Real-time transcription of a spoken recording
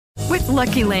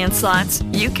Lucky Land Slots,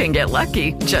 you can get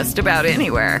lucky just about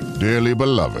anywhere. Dearly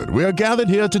beloved, we are gathered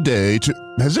here today to...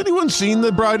 Has anyone seen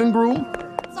the bride and groom?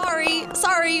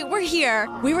 Sorry, we're here.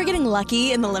 We were getting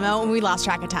lucky in the limo and we lost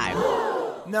track of time.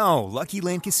 No, Lucky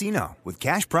Land Casino, with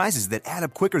cash prizes that add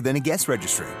up quicker than a guest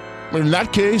registry. In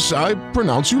that case, I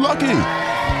pronounce you lucky.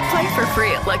 Play for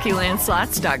free at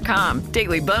LuckyLandSlots.com.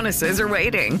 Daily bonuses are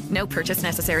waiting. No purchase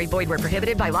necessary. Void where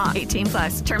prohibited by law.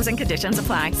 18+. Terms and conditions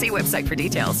apply. See website for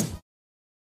details.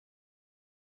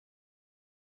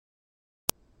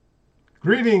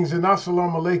 Greetings and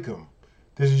assalamu alaikum.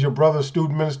 This is your brother,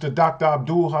 student minister, Dr.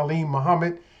 Abdul Halim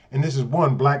Muhammad, and this is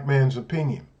One Black Man's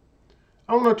Opinion.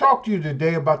 I want to talk to you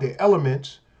today about the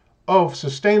elements of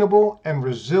sustainable and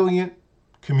resilient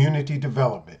community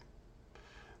development.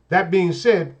 That being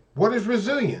said, what is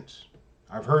resilience?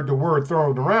 I've heard the word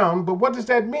thrown around, but what does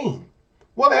that mean?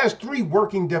 Well, it has three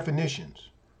working definitions.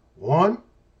 One,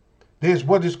 there's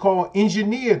what is called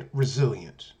engineered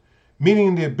resilience,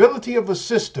 meaning the ability of a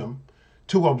system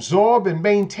to absorb and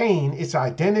maintain its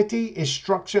identity, its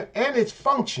structure, and its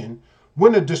function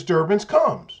when a disturbance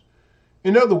comes.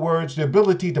 In other words, the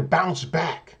ability to bounce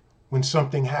back when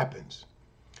something happens.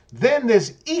 Then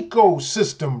there's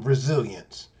ecosystem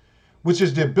resilience, which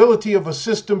is the ability of a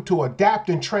system to adapt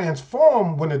and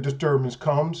transform when a disturbance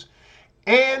comes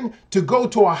and to go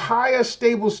to a higher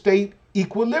stable state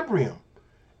equilibrium.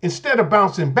 Instead of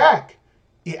bouncing back,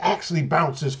 it actually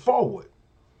bounces forward.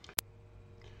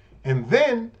 And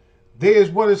then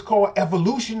there's what is called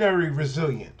evolutionary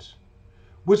resilience,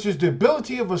 which is the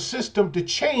ability of a system to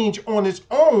change on its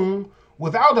own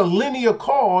without a linear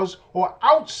cause or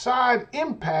outside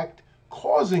impact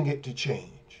causing it to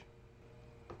change.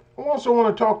 I also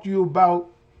want to talk to you about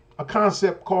a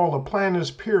concept called a planner's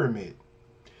pyramid.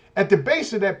 At the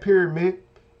base of that pyramid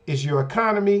is your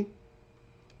economy,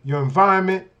 your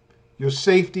environment, your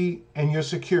safety, and your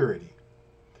security.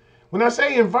 When I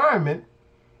say environment,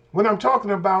 what I'm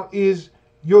talking about is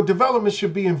your development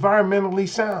should be environmentally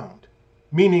sound,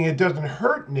 meaning it doesn't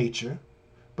hurt nature,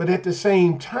 but at the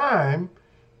same time,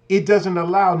 it doesn't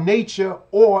allow nature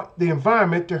or the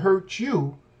environment to hurt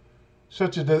you,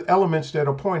 such as the elements that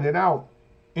are pointed out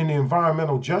in the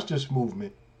environmental justice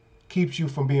movement keeps you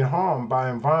from being harmed by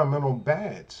environmental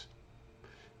bads.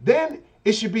 Then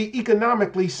it should be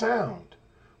economically sound,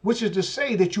 which is to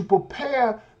say that you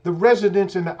prepare the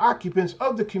residents and the occupants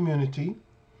of the community,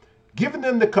 giving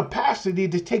them the capacity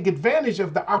to take advantage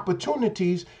of the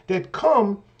opportunities that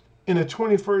come in a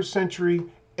 21st century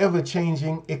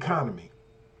ever-changing economy.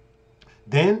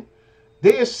 Then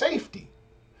there is safety.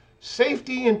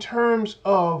 Safety in terms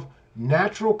of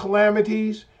natural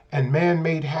calamities and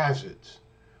man-made hazards.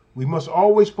 We must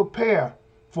always prepare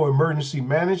for emergency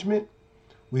management.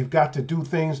 We've got to do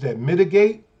things that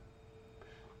mitigate,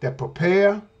 that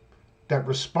prepare, that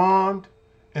respond,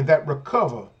 and that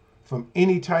recover from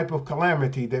any type of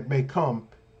calamity that may come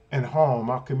and harm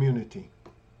our community.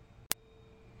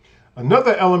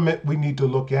 Another element we need to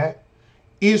look at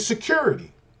is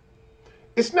security.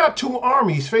 It's not two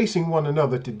armies facing one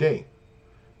another today.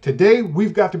 Today,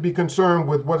 we've got to be concerned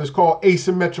with what is called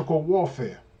asymmetrical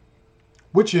warfare,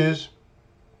 which is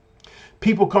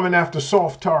people coming after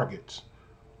soft targets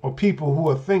or people who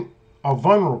are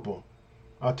vulnerable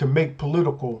to make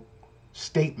political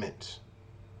statements.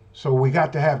 So we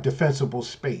got to have defensible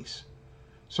space.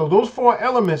 So those four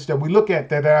elements that we look at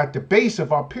that are at the base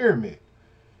of our pyramid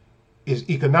is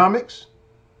economics,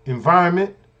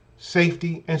 environment,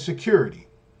 safety, and security.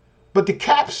 But the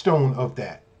capstone of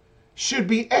that should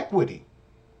be equity.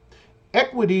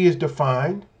 Equity is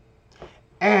defined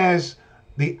as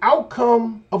the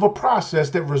outcome of a process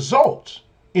that results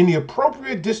in the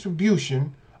appropriate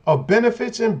distribution of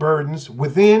benefits and burdens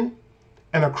within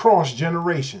and across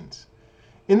generations.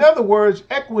 In other words,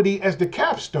 equity as the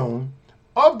capstone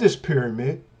of this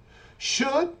pyramid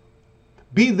should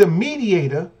be the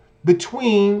mediator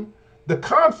between the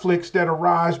conflicts that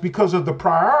arise because of the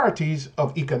priorities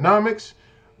of economics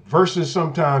versus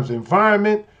sometimes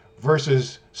environment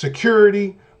versus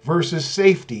security versus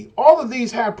safety. All of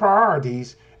these have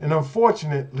priorities, and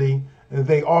unfortunately,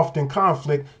 they often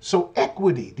conflict. So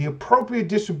equity, the appropriate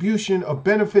distribution of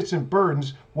benefits and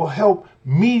burdens, will help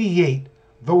mediate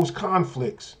those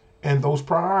conflicts and those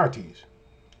priorities.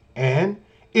 And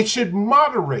it should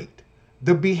moderate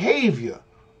the behavior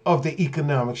of the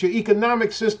economics. Your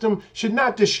economic system should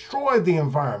not destroy the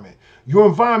environment. Your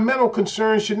environmental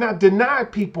concerns should not deny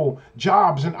people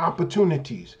jobs and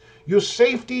opportunities. Your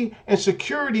safety and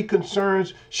security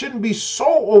concerns shouldn't be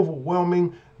so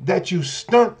overwhelming that you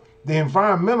stunt the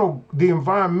environmental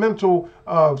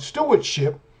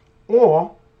stewardship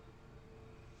or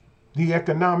the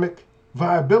economic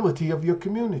viability of your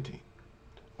community.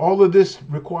 All of this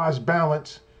requires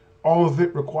balance. All of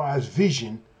it requires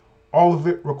vision. All of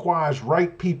it requires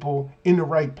right people in the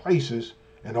right places.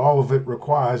 And all of it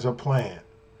requires a plan.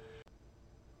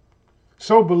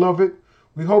 So, beloved,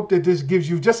 we hope that this gives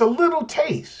you just a little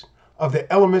taste of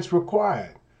the elements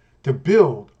required to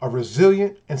build a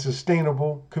resilient and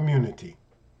sustainable community.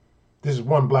 This is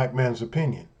one black man's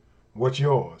opinion. What's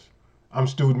yours? I'm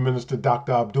Student Minister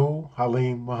Dr. Abdul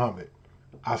Halim Muhammad.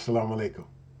 Assalamu alaikum.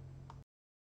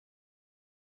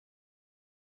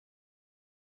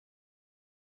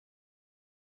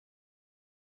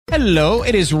 Hello,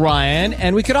 it is Ryan,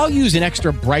 and we could all use an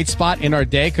extra bright spot in our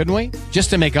day, couldn't we? Just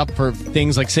to make up for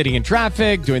things like sitting in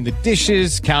traffic, doing the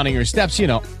dishes, counting your steps, you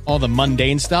know, all the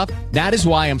mundane stuff. That is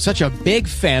why I'm such a big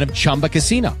fan of Chumba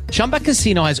Casino. Chumba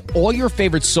Casino has all your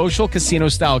favorite social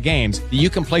casino-style games that you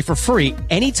can play for free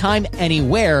anytime,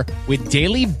 anywhere with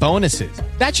daily bonuses.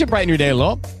 That should brighten your day a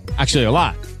little. Actually, a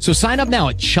lot. So sign up now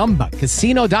at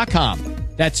ChumbaCasino.com.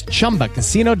 That's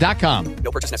ChumbaCasino.com.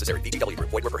 No purchase necessary. VGW Group.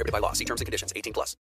 Void where prohibited by law. See terms and conditions. 18+.